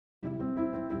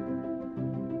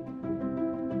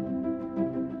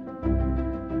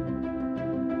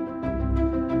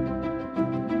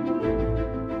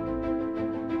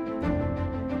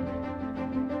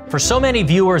For so many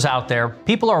viewers out there,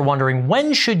 people are wondering,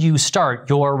 when should you start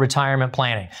your retirement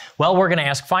planning? Well, we're going to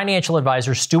ask financial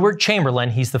advisor Stuart Chamberlin.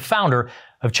 He's the founder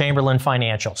of Chamberlin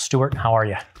Financial. Stuart, how are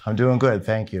you? I'm doing good,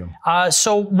 thank you.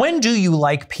 So when do you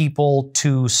like people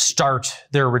to start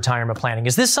their retirement planning?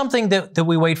 Is this something that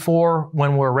we wait for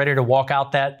when we're ready to walk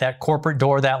out that corporate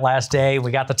door that last day? We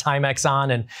got the Timex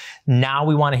on and now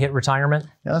we want to hit retirement?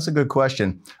 Yeah, that's a good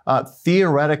question.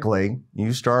 Theoretically,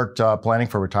 you start planning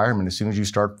for retirement as soon as you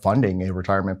start funding a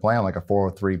retirement plan like a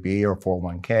 403B or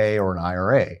 401k or an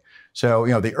IRA. So,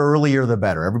 the earlier the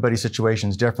better. Everybody's situation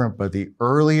is different, but the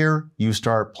earlier you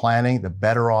start planning, the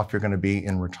better off you're going to be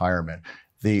in retirement.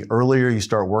 The earlier you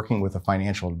start working with a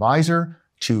financial advisor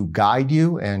to guide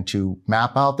you and to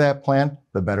map out that plan,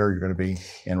 the better you're going to be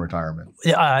in retirement.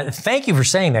 Thank you for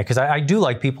saying that, because I do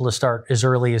like people to start as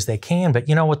early as they can. But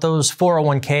with those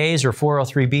 401ks or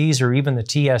 403bs or even the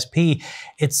TSP,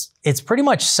 it's pretty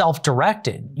much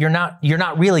self-directed. You're not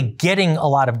really getting a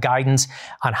lot of guidance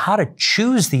on how to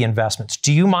choose the investments.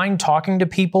 Do you mind talking to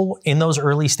people in those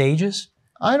early stages?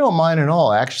 I don't mind at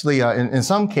all. Actually, in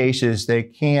some cases, they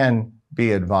can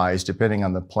be advised depending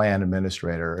on the plan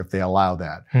administrator if they allow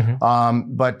that.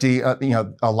 Mm-hmm. But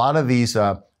a lot of these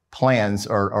plans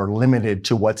are limited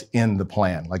to what's in the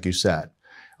plan, like you said.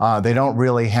 They don't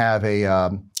really have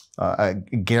a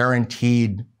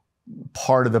guaranteed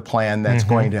part of the plan that's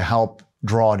mm-hmm. going to help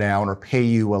draw down or pay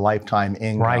you a lifetime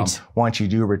income once you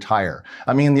do retire.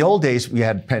 I mean, in the old days, we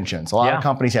had pensions. A lot of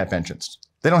companies had pensions.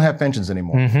 They don't have pensions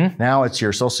anymore. Mm-hmm. Now it's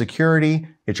your Social Security,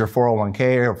 it's your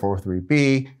 401k or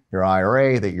 403b, your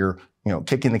IRA that you're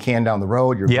kicking the can down the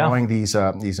road. You're growing these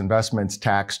investments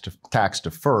tax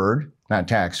deferred, not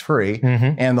tax free.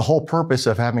 Mm-hmm. And the whole purpose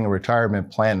of having a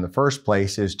retirement plan in the first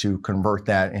place is to convert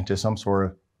that into some sort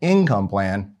of income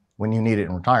plan when you need it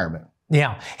in retirement.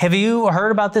 Yeah. Have you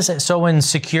heard about this? So in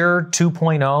Secure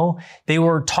 2.0, they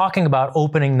were talking about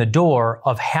opening the door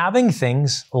of having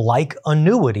things like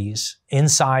annuities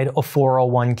inside a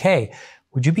 401k.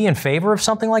 Would you be in favor of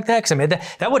something like that? Because I mean,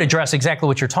 that would address exactly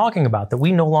what you're talking about, that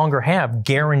we no longer have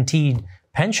guaranteed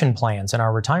pension plans in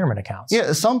our retirement accounts.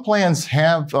 Yeah, some plans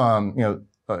have an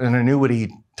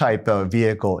annuity type of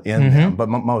vehicle in mm-hmm. them, but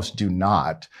most do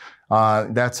not.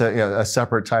 That's a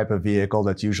separate type of vehicle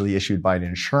that's usually issued by an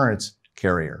insurance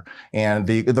carrier. And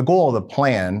the goal of the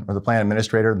plan, or the plan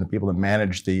administrator and the people that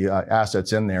manage the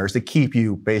assets in there, is to keep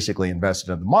you basically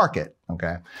invested in the market,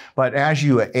 okay? But as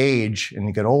you age and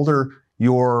you get older,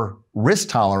 your risk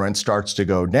tolerance starts to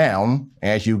go down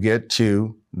as you get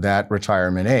to that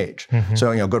retirement age. Mm-hmm.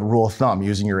 So, good rule of thumb,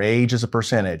 using your age as a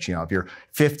percentage. If you're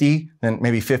 50, then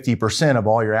maybe 50% of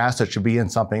all your assets should be in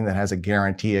something that has a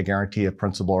guarantee of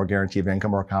principal or guarantee of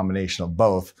income, or a combination of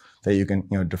both that you can,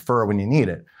 defer when you need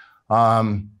it.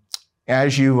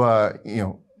 As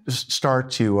you, start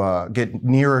to get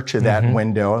nearer to that mm-hmm.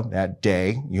 window, that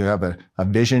day, you have a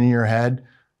vision in your head,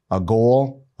 a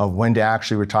goal of when to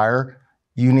actually retire.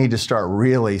 You need to start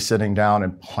really sitting down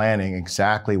and planning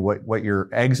exactly what your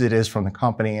exit is from the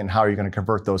company and how you're going to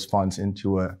convert those funds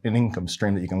into an income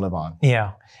stream that you can live on.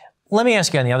 Yeah. Let me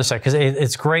ask you on the other side, because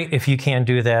it's great if you can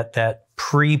do that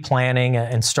pre-planning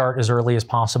and start as early as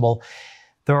possible.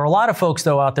 There are a lot of folks,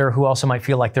 though, out there who also might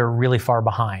feel like they're really far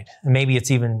behind. Maybe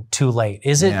it's even too late.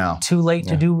 Is it too late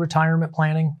to do retirement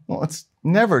planning? Well, it's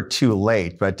never too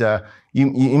late, but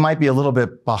you might be a little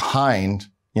bit behind,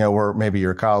 where maybe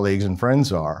your colleagues and friends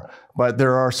are. But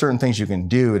there are certain things you can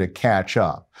do to catch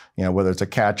up. Whether it's a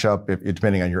catch up,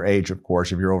 depending on your age, of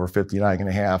course. If you're over 59 and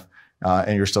a half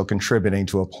and you're still contributing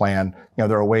to a plan,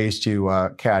 there are ways to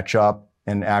catch up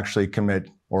and actually commit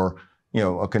or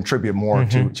contribute more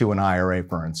mm-hmm. to an IRA,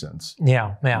 for instance.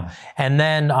 Yeah. And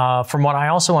then from what I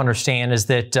also understand is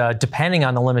that depending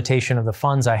on the limitation of the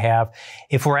funds I have,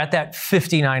 if we're at that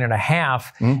 59 and a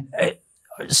half, mm-hmm.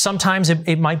 Sometimes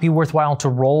it might be worthwhile to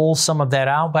roll some of that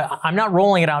out, but I'm not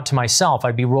rolling it out to myself.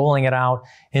 I'd be rolling it out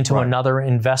into another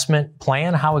investment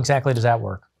plan. How exactly does that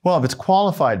work? Well, if it's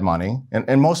qualified money,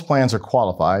 and most plans are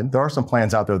qualified, there are some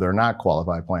plans out there that are not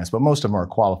qualified plans, but most of them are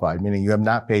qualified, meaning you have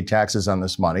not paid taxes on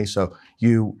this money, so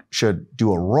you should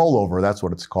do a rollover, that's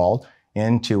what it's called,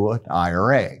 into an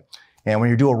IRA. And when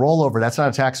you do a rollover, that's not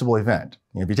a taxable event.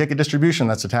 If you take a distribution,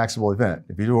 that's a taxable event.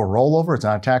 If you do a rollover, it's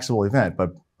not a taxable event.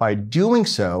 But by doing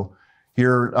so,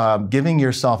 you're giving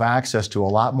yourself access to a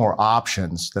lot more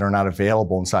options that are not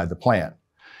available inside the plan.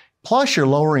 Plus, you're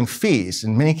lowering fees.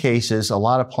 In many cases, a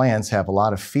lot of plans have a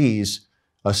lot of fees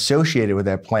associated with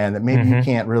that plan that maybe mm-hmm. you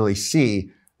can't really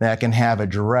see, that can have a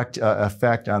direct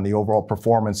effect on the overall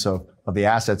performance of the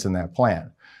assets in that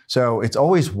plan. So it's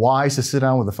always wise to sit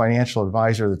down with a financial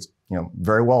advisor that's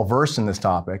very well versed in this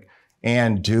topic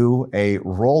and do a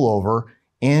rollover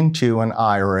into an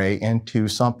IRA, into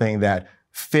something that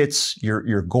fits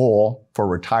your goal for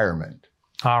retirement.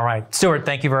 All right. Stuart,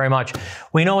 thank you very much.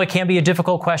 We know it can be a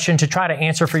difficult question to try to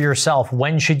answer for yourself.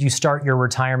 When should you start your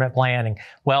retirement planning?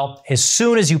 Well, as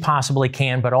soon as you possibly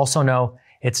can, but also know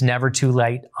it's never too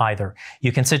late either.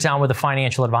 You can sit down with a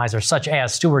financial advisor such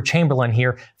as Stuart Chamberlin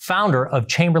here, founder of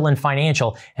Chamberlin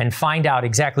Financial, and find out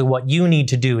exactly what you need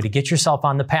to do to get yourself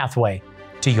on the pathway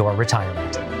to your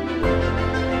retirement.